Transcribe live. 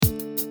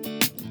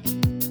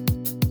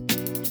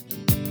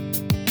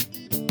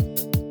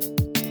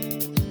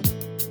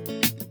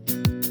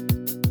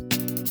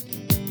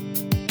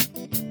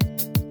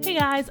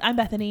guys, I'm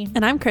Bethany.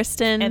 And I'm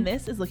Kristen. And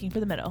this is Looking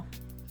for the Middle.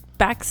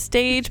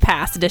 Backstage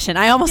Pass edition.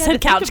 I almost said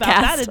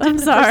Couchcast. I'm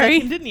sorry.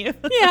 Didn't you?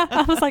 Yeah,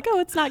 I was like,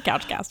 oh, it's not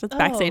Couchcast. It's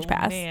Backstage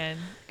Pass. Man,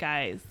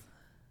 guys.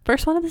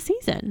 First one of the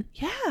season.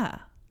 Yeah.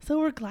 So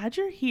we're glad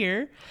you're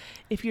here.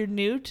 If you're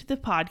new to the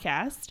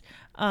podcast,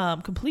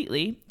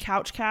 completely,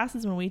 Couchcast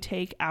is when we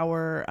take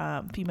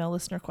our female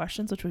listener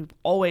questions, which we've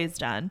always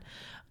done.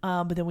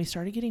 But then we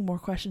started getting more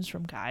questions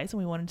from guys, and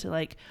we wanted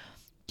to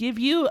give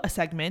you a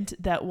segment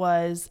that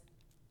was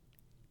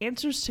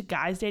answers to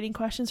guys dating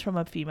questions from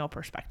a female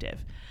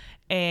perspective.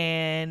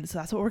 And so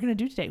that's what we're going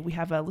to do today. We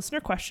have a listener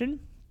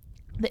question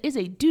that is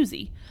a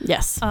doozy.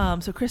 Yes.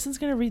 So Kristen's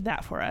going to read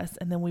that for us,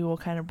 and then we will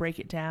kind of break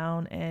it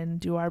down and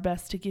do our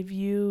best to give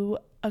you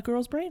a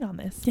girl's brain on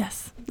this.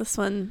 Yes. This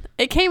one,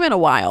 it came in a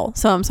while,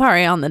 so I'm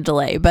sorry on the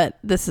delay, but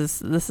this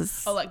is.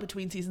 Oh, like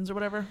between seasons or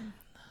whatever?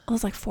 It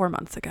was like 4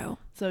 months ago.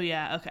 So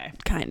yeah, okay.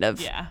 Kind of.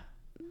 Yeah.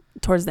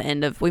 Towards the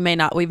end of, we may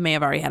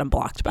have already had them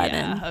blocked by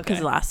then, okay.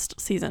 because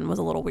last season was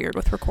a little weird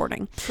with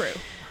recording. True.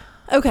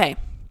 Okay.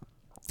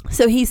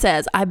 So he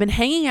says, I've been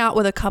hanging out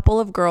with a couple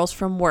of girls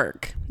from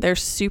work. They're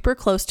super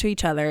close to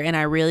each other, and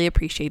I really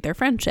appreciate their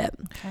friendship.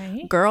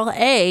 Okay. Girl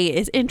A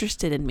is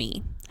interested in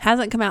me.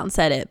 Hasn't come out and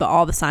said it, but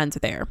all the signs are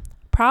there.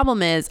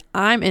 Problem is,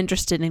 I'm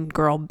interested in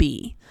girl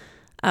B.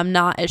 I'm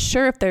not as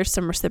sure if there's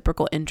some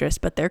reciprocal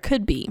interest, but there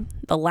could be.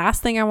 The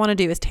last thing I want to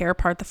do is tear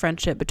apart the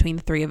friendship between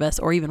the three of us,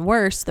 or even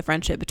worse, the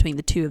friendship between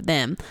the two of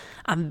them.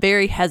 I'm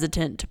very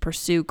hesitant to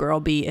pursue girl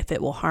B if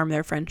it will harm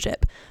their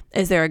friendship.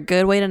 Is there a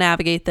good way to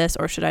navigate this,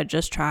 or should I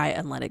just try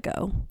and let it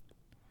go?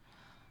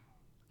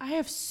 I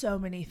have so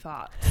many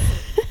thoughts.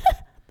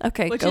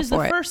 Okay, which go is for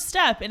the it. first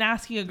step in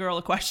asking a girl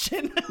a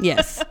question.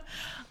 Yes.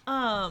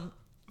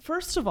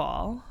 First of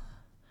all,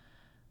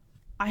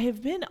 I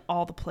have been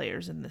all the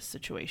players in this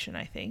situation,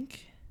 I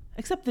think.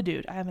 Except the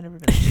dude. I haven't ever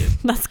been a dude.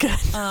 That's good.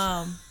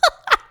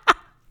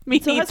 Me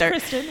so neither.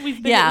 has Kristen.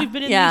 We've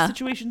been in these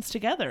situations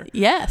together.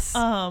 Yes.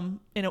 In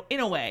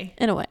a way.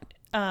 In a way.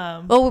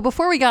 Well,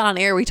 before we got on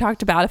air, we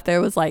talked about if there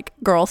was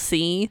girl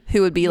C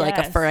who would be like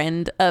a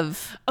friend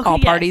of all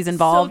parties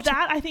involved. So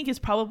that I think is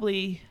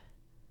probably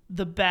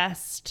the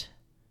best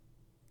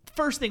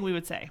first thing we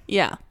would say.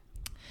 Yeah.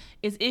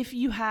 Is if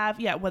you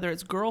have, whether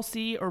it's girl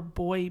C or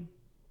boy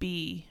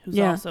B, who's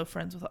also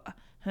friends with,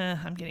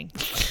 I'm getting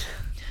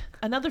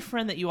another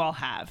friend that you all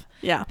have.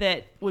 Yeah.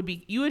 That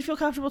you would feel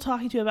comfortable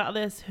talking to about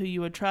this, who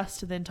you would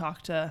trust to then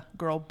talk to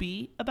girl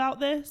B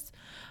about this.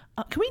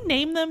 Can we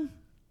name them?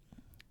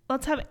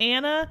 Let's have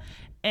Anna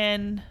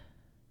and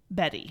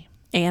Betty.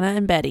 Anna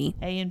and Betty.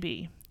 A and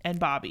B. And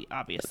Bobby,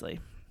 obviously.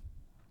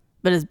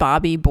 But is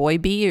Bobby boy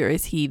B or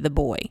is he the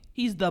boy?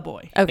 He's the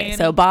boy. Okay, Annie.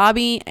 So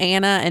Bobby,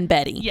 Anna, and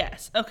Betty.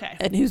 Yes, okay.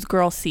 And who's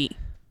girl C?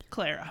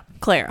 Clara.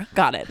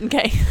 Got it.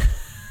 Okay.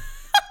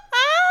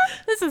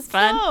 This is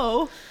fun.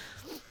 So,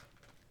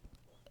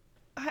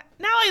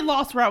 now I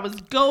lost where I was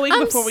going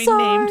before we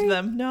sorry. named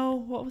them. No,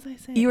 what was I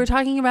saying? You were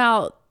talking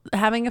about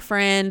having a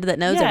friend that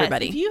knows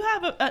everybody. If you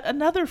have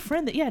another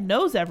friend that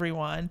knows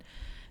everyone,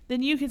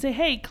 then you can say,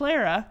 hey,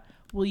 Clara,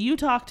 will you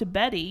talk to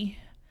Betty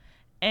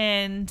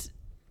and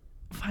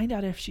find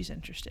out if she's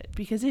interested?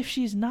 Because if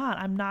she's not,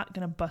 I'm not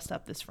going to bust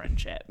up this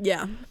friendship.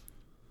 Yeah.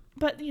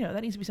 But,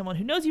 that needs to be someone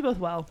who knows you both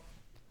well,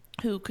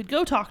 who could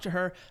go talk to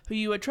her, who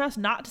you would trust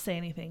not to say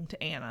anything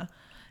to Anna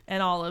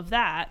and all of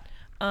that.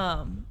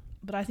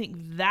 But I think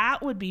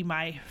that would be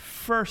my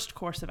first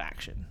course of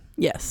action.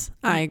 Yes,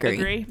 I agree.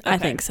 Agree? I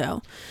Okay. think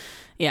so.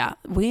 Yeah,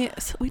 we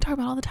talk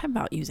about all the time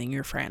about using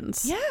your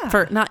friends. Yeah.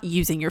 For not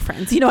using your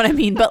friends, you know what I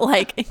mean? But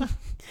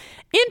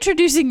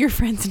introducing your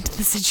friends into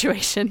the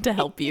situation to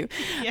help you.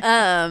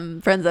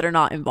 Friends that are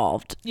not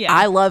involved. Yeah.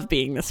 I love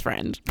being this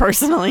friend,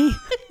 personally.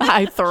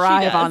 I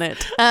thrive on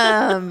it.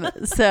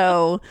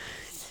 So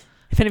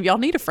if any of y'all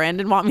need a friend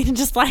and want me to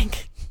just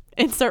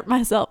insert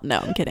myself. No,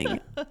 I'm kidding.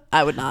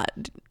 I would not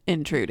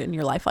intrude in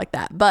your life like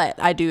that.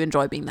 But I do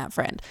enjoy being that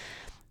friend.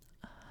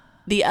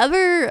 The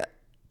other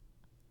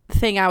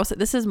thing I was,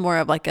 this is more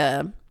of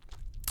a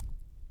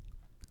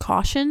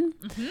caution.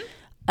 Mm-hmm.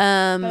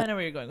 I know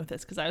where you're going with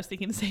this because I was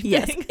thinking the same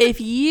thing. If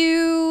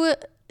you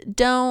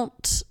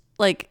don't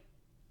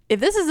if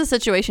this is a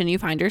situation you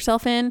find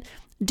yourself in,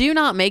 do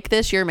not make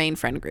this your main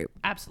friend group.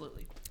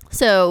 Absolutely.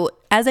 So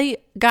as a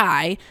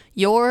guy,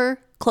 your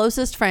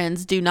closest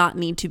friends do not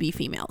need to be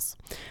females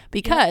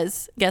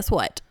because guess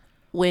what?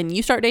 When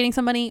you start dating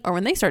somebody or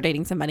when they start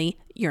dating somebody,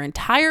 your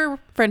entire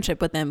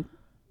friendship with them,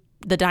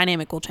 the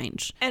dynamic will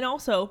change. And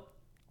also,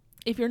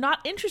 if you're not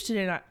interested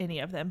in any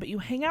of them, but you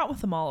hang out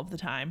with them all of the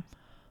time,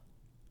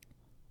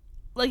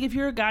 if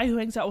you're a guy who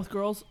hangs out with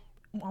girls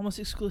almost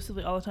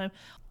exclusively all the time,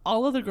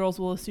 all of the girls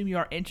will assume you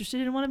are interested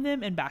in one of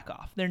them and back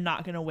off. They're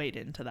not going to wade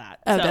into that.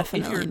 Oh, so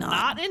definitely if you're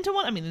not into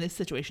one, in this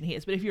situation he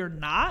is, but if you're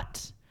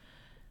not,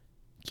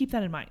 keep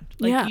that in mind.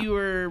 You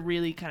are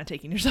really kind of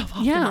taking yourself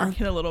off the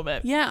market a little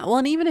bit. Yeah. Well,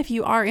 and even if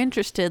you are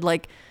interested,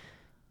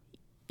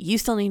 you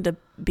still need to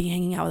be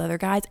hanging out with other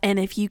guys. And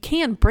if you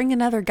can, bring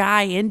another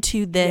guy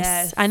into this.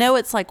 Yes. I know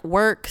it's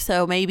work,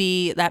 so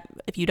maybe that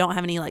if you don't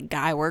have any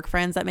guy work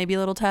friends, that may be a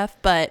little tough.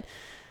 But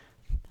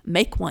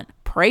make one,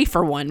 pray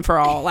for one for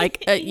all,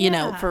 like, you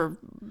know, Yeah. for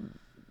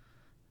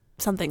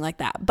something like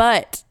that.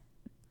 But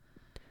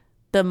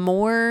the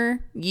more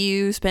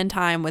you spend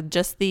time with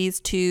just these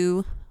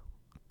two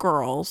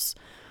girls,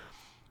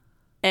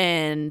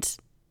 and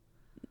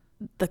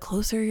the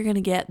closer you're going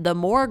to get, the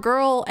more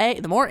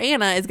the more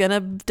Anna is going to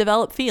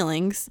develop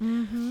feelings.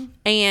 Mm-hmm.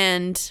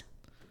 And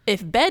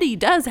if Betty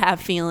does have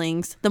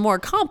feelings, the more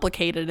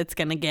complicated it's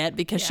going to get,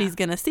 because she's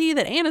going to see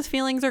that Anna's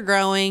feelings are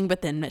growing,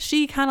 but then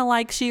she kind of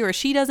likes you, or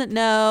she doesn't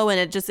know. And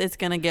it's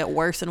going to get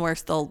worse and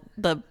worse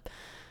the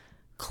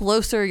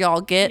closer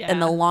y'all get,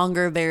 and the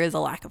longer there is a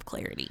lack of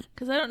clarity.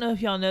 Because I don't know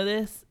if y'all know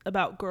this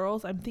about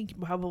girls. I'm thinking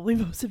probably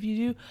most of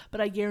you do,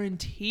 but I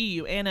guarantee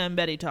you Anna and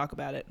Betty talk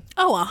about it.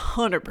 Oh,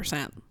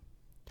 100%.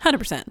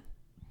 100%.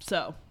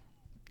 So,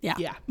 yeah.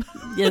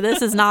 Yeah.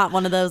 This is not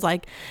one of those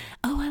like,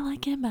 oh, I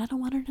like him, but I don't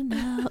want her to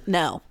know.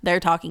 No, they're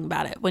talking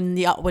about it. When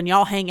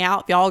y'all hang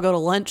out, if y'all go to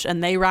lunch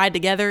and they ride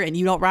together and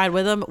you don't ride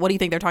with them, what do you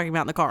think they're talking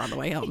about in the car on the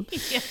way home?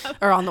 Yeah.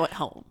 Or on the way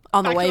home,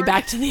 on the way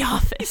back to the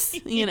office,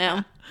 you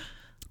know?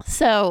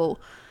 So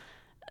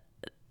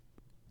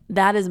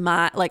that is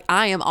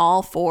I am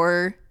all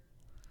for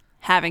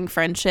having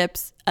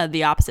friendships of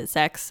the opposite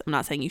sex. I'm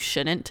not saying you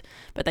shouldn't,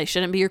 but they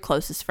shouldn't be your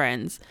closest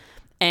friends.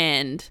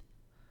 And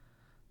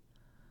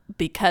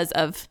because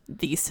of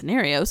these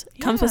scenarios,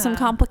 comes with some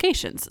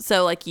complications.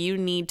 So like, you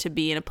need to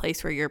be in a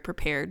place where you're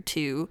prepared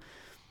to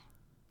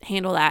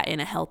handle that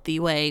in a healthy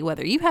way,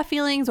 whether you have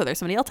feelings, whether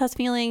somebody else has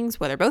feelings,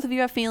 whether both of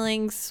you have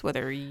feelings,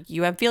 whether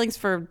you have feelings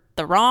for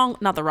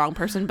not the wrong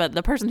person, but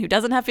the person who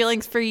doesn't have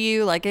feelings for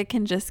you. Like, it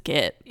can just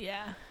get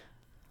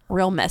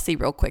real messy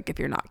real quick if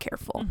you're not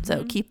careful. Mm-hmm.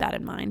 So keep that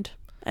in mind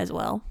as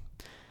well.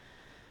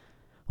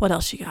 What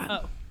else you got?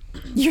 Oh.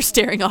 You're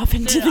staring off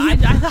into I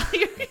thought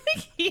you were going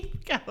to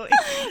keep going.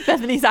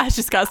 Bethany's eyes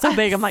just got so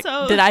big. I'm like,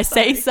 did I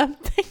say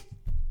something?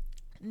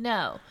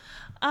 No.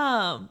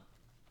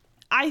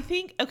 I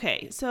think,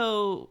 okay,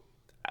 so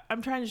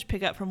I'm trying to just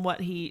pick up from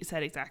what he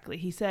said exactly.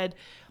 He said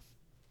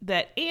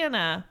that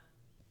Anna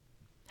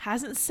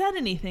hasn't said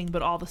anything,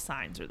 but all the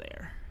signs are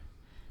there,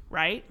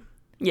 right?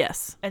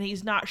 Yes. And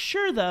he's not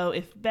sure, though,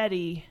 if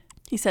Betty...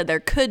 He said there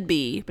could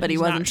be, but he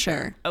wasn't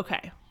sure.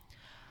 Okay.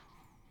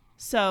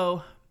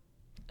 So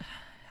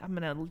I'm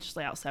going to just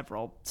lay out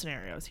several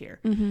scenarios here.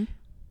 Mm-hmm.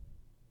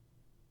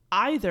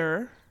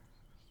 Either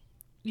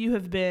you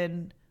have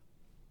been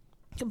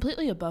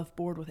completely above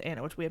board with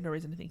Anna, which we have no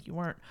reason to think you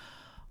weren't,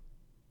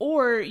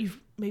 or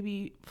you've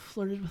maybe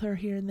flirted with her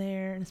here and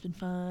there and it's been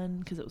fun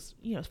because it was,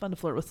 it's fun to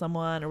flirt with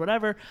someone or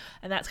whatever,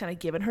 and that's kind of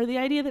given her the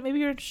idea that maybe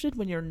you're interested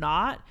when you're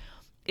not.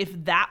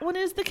 If that one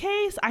is the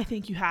case, I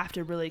think you have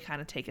to really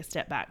kind of take a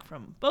step back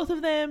from both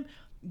of them,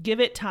 give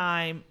it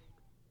time,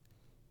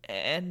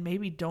 and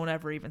maybe don't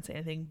ever even say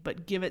anything,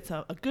 but give it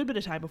a good bit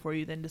of time before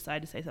you then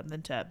decide to say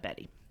something to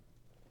Betty.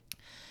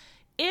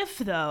 If,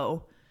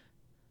 though,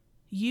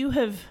 you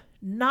have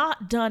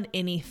not done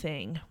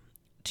anything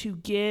to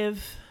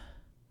give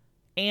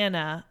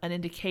Anna an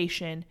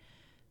indication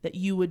that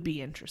you would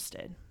be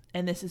interested,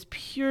 and this is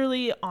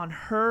purely on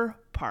her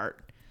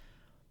part,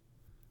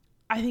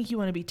 I think you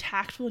want to be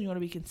tactful and you want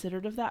to be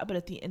considerate of that, but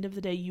at the end of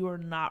the day, you are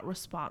not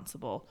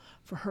responsible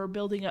for her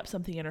building up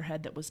something in her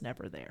head that was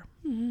never there.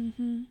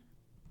 Mm-hmm.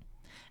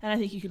 And I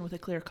think you can, with a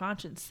clear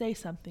conscience, say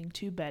something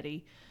to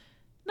Betty,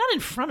 not in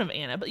front of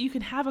Anna, but you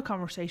can have a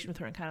conversation with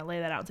her and kind of lay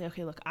that out and say,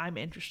 okay, look, I'm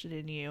interested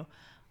in you.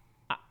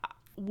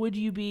 Would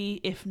you be?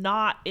 If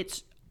not,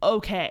 it's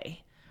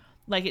okay.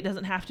 Like, it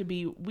doesn't have to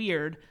be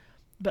weird,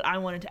 but I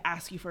wanted to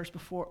ask you first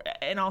before,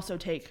 and also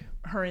take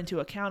her into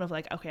account of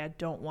like, okay, I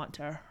don't want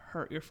to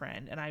hurt your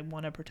friend and I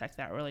want to protect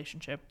that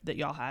relationship that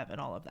y'all have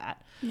and all of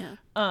that. Yeah.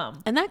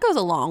 And that goes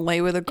a long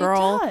way with a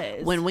girl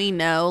when we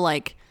know,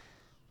 like,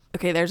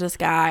 okay, there's this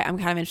guy, I'm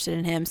kind of interested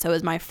in him, so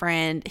is my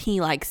friend,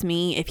 he likes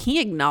me. If he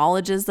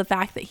acknowledges the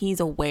fact that he's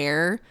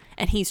aware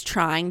and he's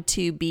trying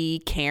to be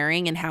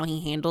caring in how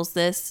he handles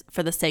this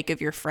for the sake of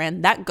your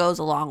friend, that goes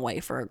a long way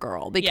for a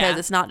girl, because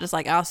it's not just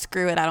like, oh,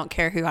 screw it, I don't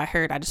care who I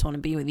hurt, I just want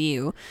to be with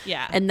you.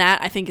 Yeah. And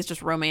that, I think, is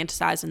just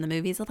romanticized in the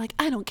movies of like,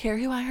 I don't care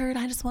who I hurt,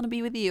 I just want to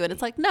be with you. And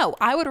it's like, no,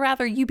 I would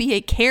rather you be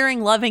a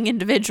caring, loving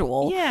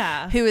individual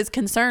who is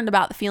concerned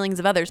about the feelings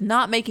of others,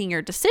 not making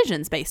your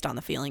decisions based on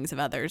the feelings of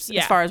others,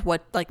 as far as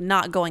what, like,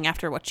 not going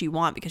after what you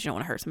want because you don't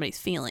want to hurt somebody's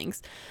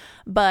feelings,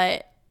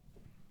 but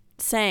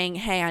saying,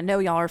 hey, I know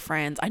y'all are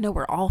friends, I know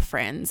we're all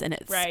friends, and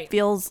it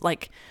feels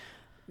like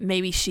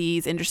maybe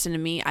she's interested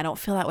in me. I don't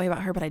feel that way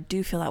about her, but I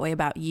do feel that way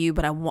about you.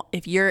 But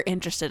if you're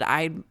interested,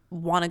 I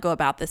want to go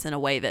about this in a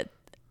way that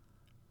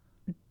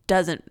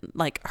doesn't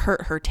like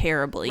hurt her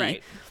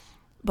terribly,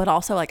 but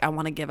also like I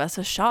want to give us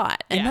a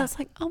shot. And that's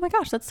like, oh my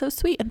gosh, that's so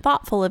sweet and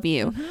thoughtful of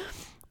you. Mm-hmm.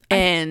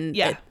 And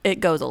it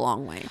goes a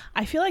long way.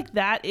 I feel like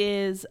that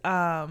is,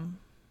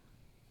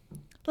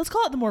 let's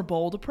call it the more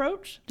bold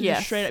approach. To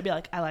just straight up be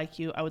like, I like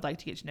you. I would like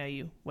to get to know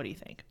you. What do you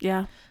think?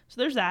 Yeah. So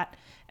there's that.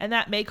 And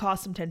that may cause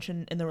some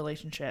tension in the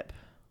relationship.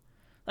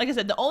 Like I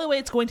said, the only way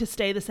it's going to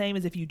stay the same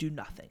is if you do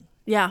nothing.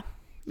 Yeah.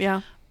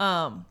 Yeah.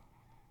 And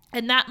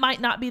that might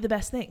not be the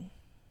best thing.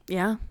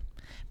 Yeah.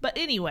 But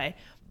anyway,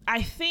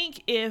 I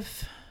think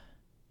if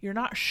you're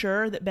not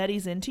sure that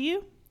Betty's into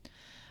you,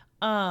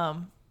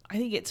 I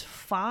think it's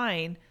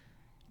fine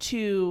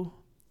to,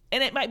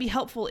 and it might be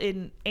helpful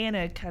in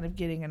Anna kind of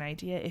getting an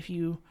idea if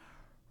you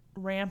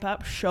ramp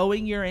up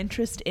showing your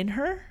interest in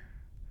her.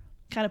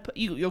 Kind of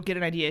you'll get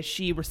an idea, is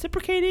she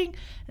reciprocating,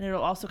 and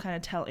it'll also kind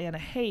of tell Anna,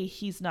 hey,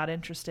 he's not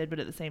interested, but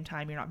at the same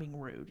time you're not being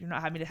rude, you're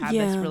not having to have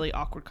this really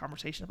awkward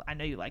conversation of, I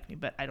know you like me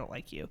but I don't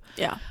like you.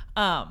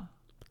 And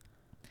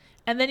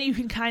then you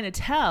can kind of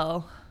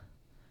tell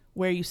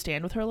where you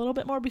stand with her a little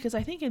bit more, because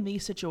I think in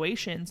these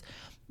situations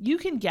you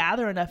can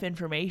gather enough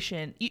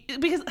information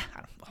because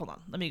hold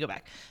on, let me go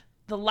back.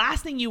 The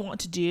last thing you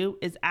want to do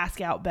is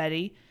ask out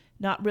Betty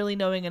not really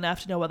knowing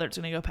enough to know whether it's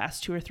going to go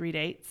past 2 or 3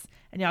 dates.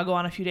 And y'all go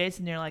on a few dates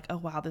and you're like, oh,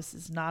 wow, this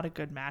is not a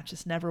good match.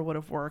 This never would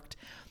have worked.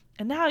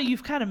 And now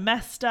you've kind of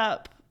messed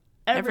up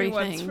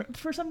everything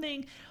for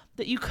something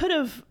that you could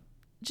have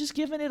just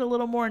given it a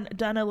little more,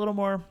 done a little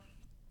more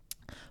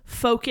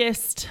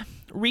focused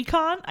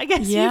recon, I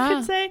guess you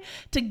could say,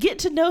 to get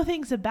to know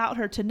things about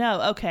her, to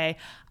know, okay,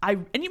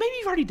 and maybe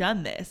you've already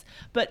done this,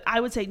 but I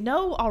would say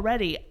no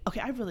already. Okay,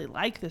 I really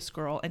like this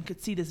girl and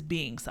could see this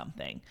being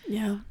something.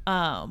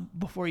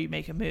 Before you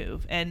make a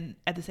move. And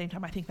at the same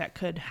time, I think that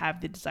could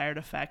have the desired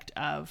effect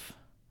of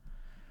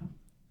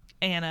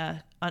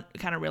Anna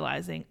kind of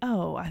realizing,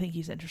 oh, I think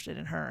he's interested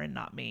in her and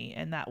not me.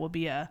 And that will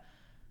be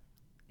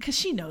because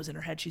she knows in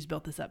her head she's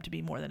built this up to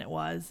be more than it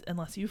was,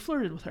 unless you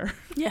flirted with her.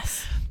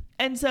 Yes.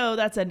 And so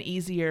that's an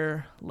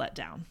easier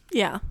letdown.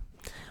 Yeah.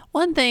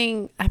 One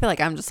thing, I feel like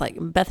I'm just like,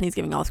 Bethany's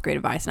giving all this great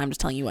advice and I'm just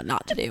telling you what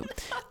not to do.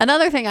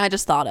 Another thing I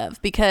just thought of,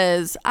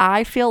 because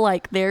I feel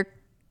like there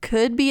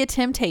could be a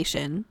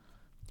temptation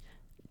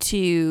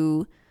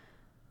to,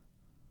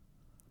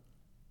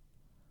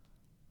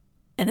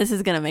 and this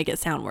is going to make it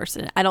sound worse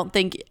than it. I don't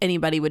think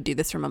anybody would do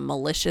this from a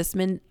malicious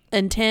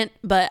intent,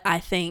 but I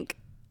think,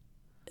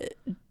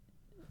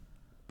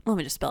 let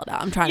me just spell it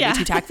out. I'm trying to be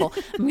too tactful.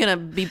 I'm going to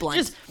be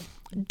blunt.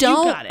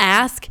 Don't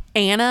ask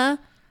Anna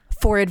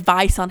for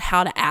advice on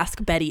how to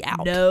ask Betty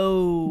out.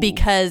 No.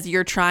 Because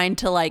you're trying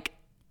to like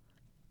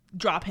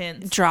drop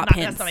hints.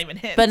 That's not even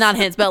hints. But not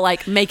hints, but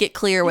like make it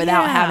clear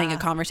without having a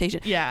conversation.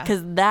 Yeah.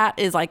 Because that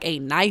is like a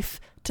knife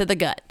to the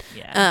gut.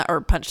 Yeah.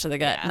 Or punch to the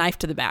gut. Yeah. Knife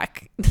to the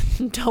back.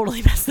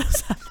 Totally messed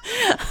those up.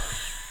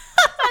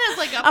 That is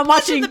like I'm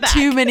watching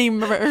too many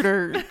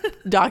murder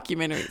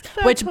documentaries.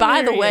 Which,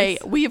 by the way,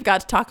 we have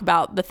got to talk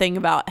about the thing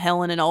about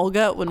Helen and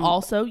Olga.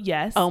 Also,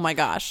 yes. Oh my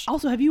gosh.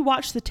 Also, have you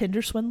watched The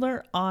Tinder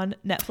Swindler on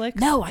Netflix?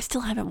 No, I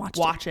still haven't watched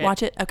it.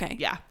 Watch it. Okay.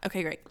 Yeah.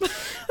 Okay, great.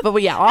 But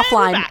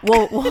offline,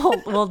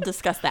 we'll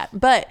discuss that.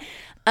 But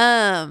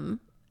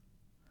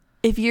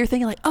if you're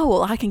thinking like, oh,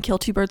 well, I can kill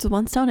 2 birds with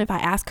one stone if I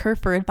ask her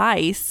for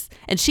advice,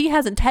 and she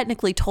hasn't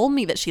technically told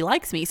me that she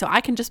likes me, so I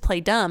can just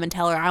play dumb and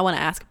tell her I want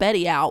to ask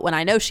Betty out when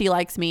I know she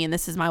likes me and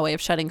this is my way of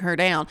shutting her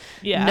down.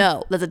 Yeah.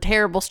 No, that's a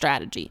terrible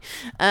strategy.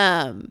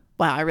 Wow,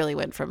 I really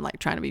went from like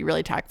trying to be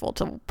really tactful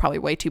to probably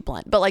way too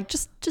blunt. But like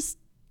just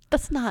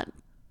that's not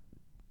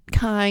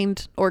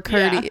kind or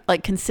courteous,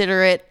 like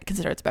considerate's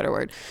a better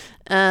word,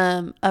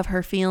 of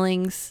her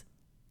feelings.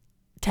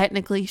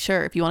 Technically,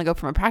 sure, if you want to go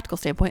from a practical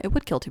standpoint, it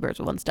would kill 2 birds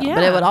with one stone,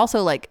 but it would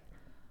also like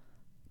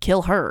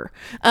kill her.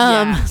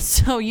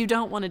 So you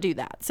don't want to do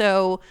that.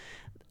 So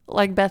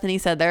like Bethany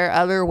said, there are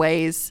other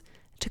ways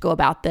to go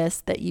about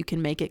this that you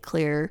can make it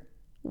clear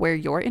where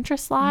your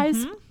interest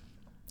lies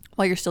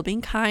while you're still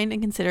being kind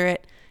and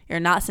considerate.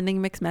 You're not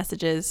sending mixed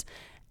messages,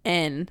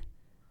 and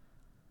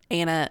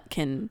Anna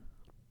can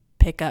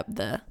pick up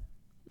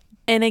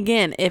and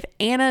again, if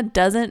Anna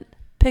doesn't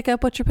pick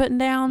up what you're putting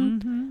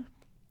down,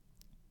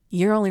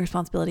 your only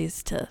responsibility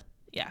is to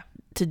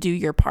do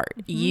your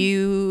part.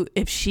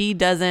 If she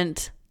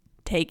doesn't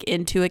take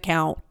into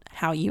account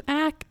how you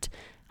act,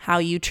 how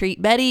you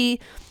treat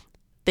Betty,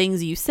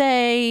 things you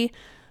say,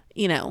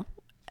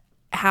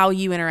 how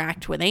you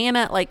interact with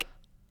Anna, like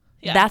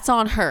that's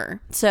on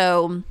her.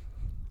 So,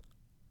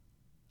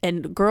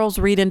 and girls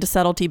read into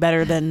subtlety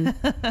better than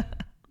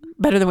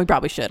we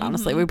probably should,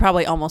 honestly. We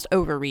probably almost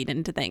overread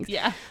into things.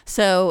 Yeah.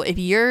 So if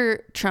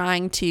you're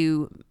trying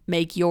to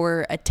make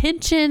your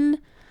attention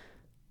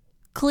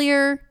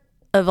clear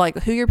of like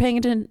who you're paying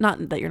attention,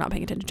 not that you're not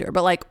paying attention to her,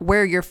 but like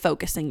where you're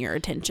focusing your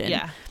attention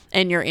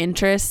and your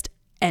interest,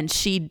 and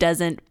she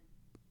doesn't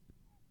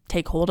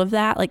take hold of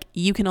that, like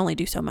you can only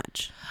do so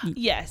much.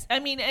 Yes. I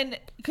mean, and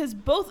because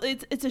both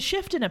it's a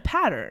shift in a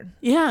pattern.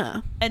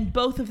 Yeah. And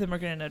both of them are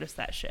going to notice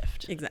that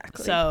shift.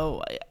 Exactly.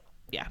 So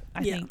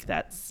I think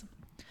that's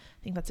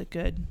a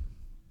good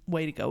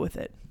way to go with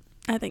it.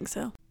 I think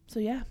so.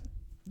 So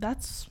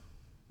that's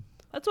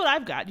what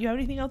I've got. Do you have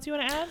anything else you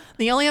want to add?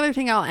 The only other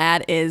thing I'll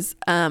add is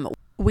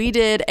we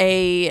did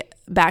a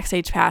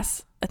backstage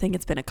pass, I think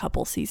it's been a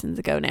couple seasons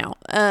ago now,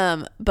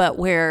 but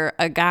where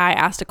a guy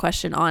asked a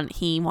question on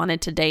he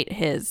wanted to date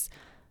his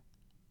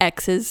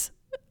ex's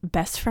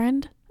best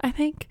friend, I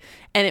think.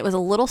 And it was a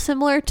little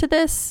similar to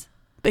this,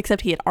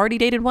 except he had already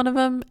dated one of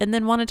them and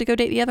then wanted to go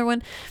date the other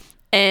one.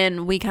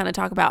 And we kind of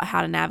talk about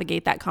how to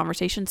navigate that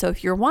conversation. So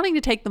if you're wanting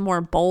to take the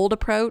more bold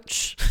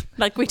approach,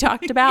 like we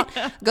talked about,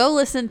 go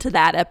listen to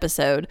that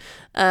episode.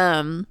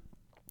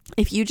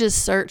 If you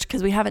just search,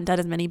 because we haven't done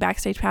as many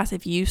Backstage Pass,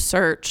 if you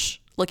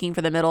search looking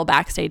for the middle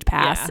Backstage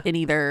Pass in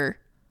either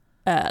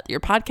your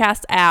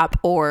podcast app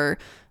or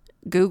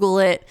Google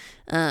it,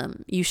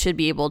 you should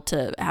be able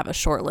to have a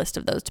short list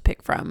of those to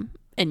pick from,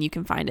 and you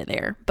can find it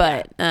there.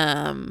 But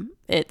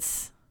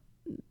it's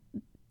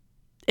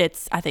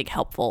I think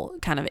helpful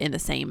kind of in the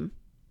same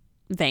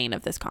vein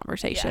of this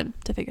conversation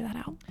to figure that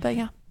out. But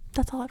yeah,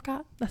 that's all I've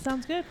got. That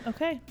sounds good.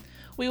 Okay.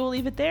 We will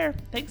leave it there.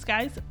 Thanks,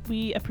 guys.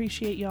 We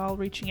appreciate y'all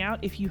reaching out.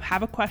 If you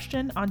have a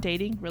question on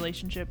dating,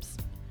 relationships,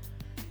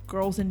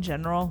 girls in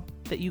general,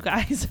 that you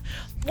guys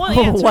want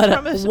answered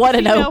from a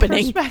female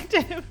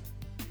perspective.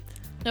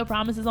 No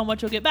promises on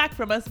what you'll get back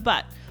from us,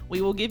 but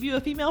we will give you a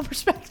female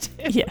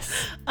perspective. Yes.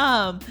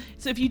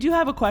 So if you do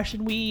have a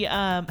question, we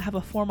have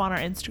a form on our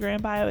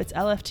Instagram bio. It's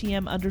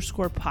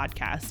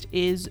LFTM_podcast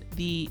is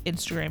the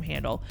Instagram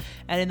handle.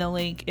 And in the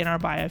link in our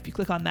bio, if you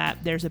click on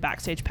that, there's a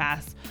Backstage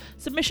Pass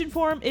submission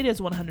form. It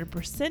is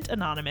 100%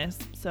 anonymous,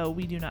 so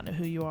we do not know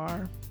who you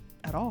are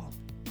at all.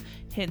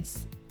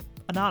 Hence,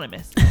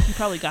 anonymous. You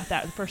probably got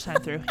that the first time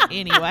through.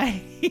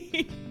 Anyway,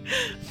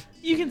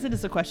 you can send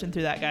us a question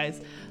through that,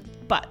 guys.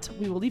 But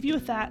we will leave you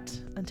with that.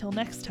 Until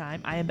next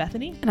time, I am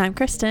Bethany. And I'm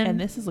Kristen. And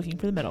this is Looking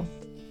for the Middle.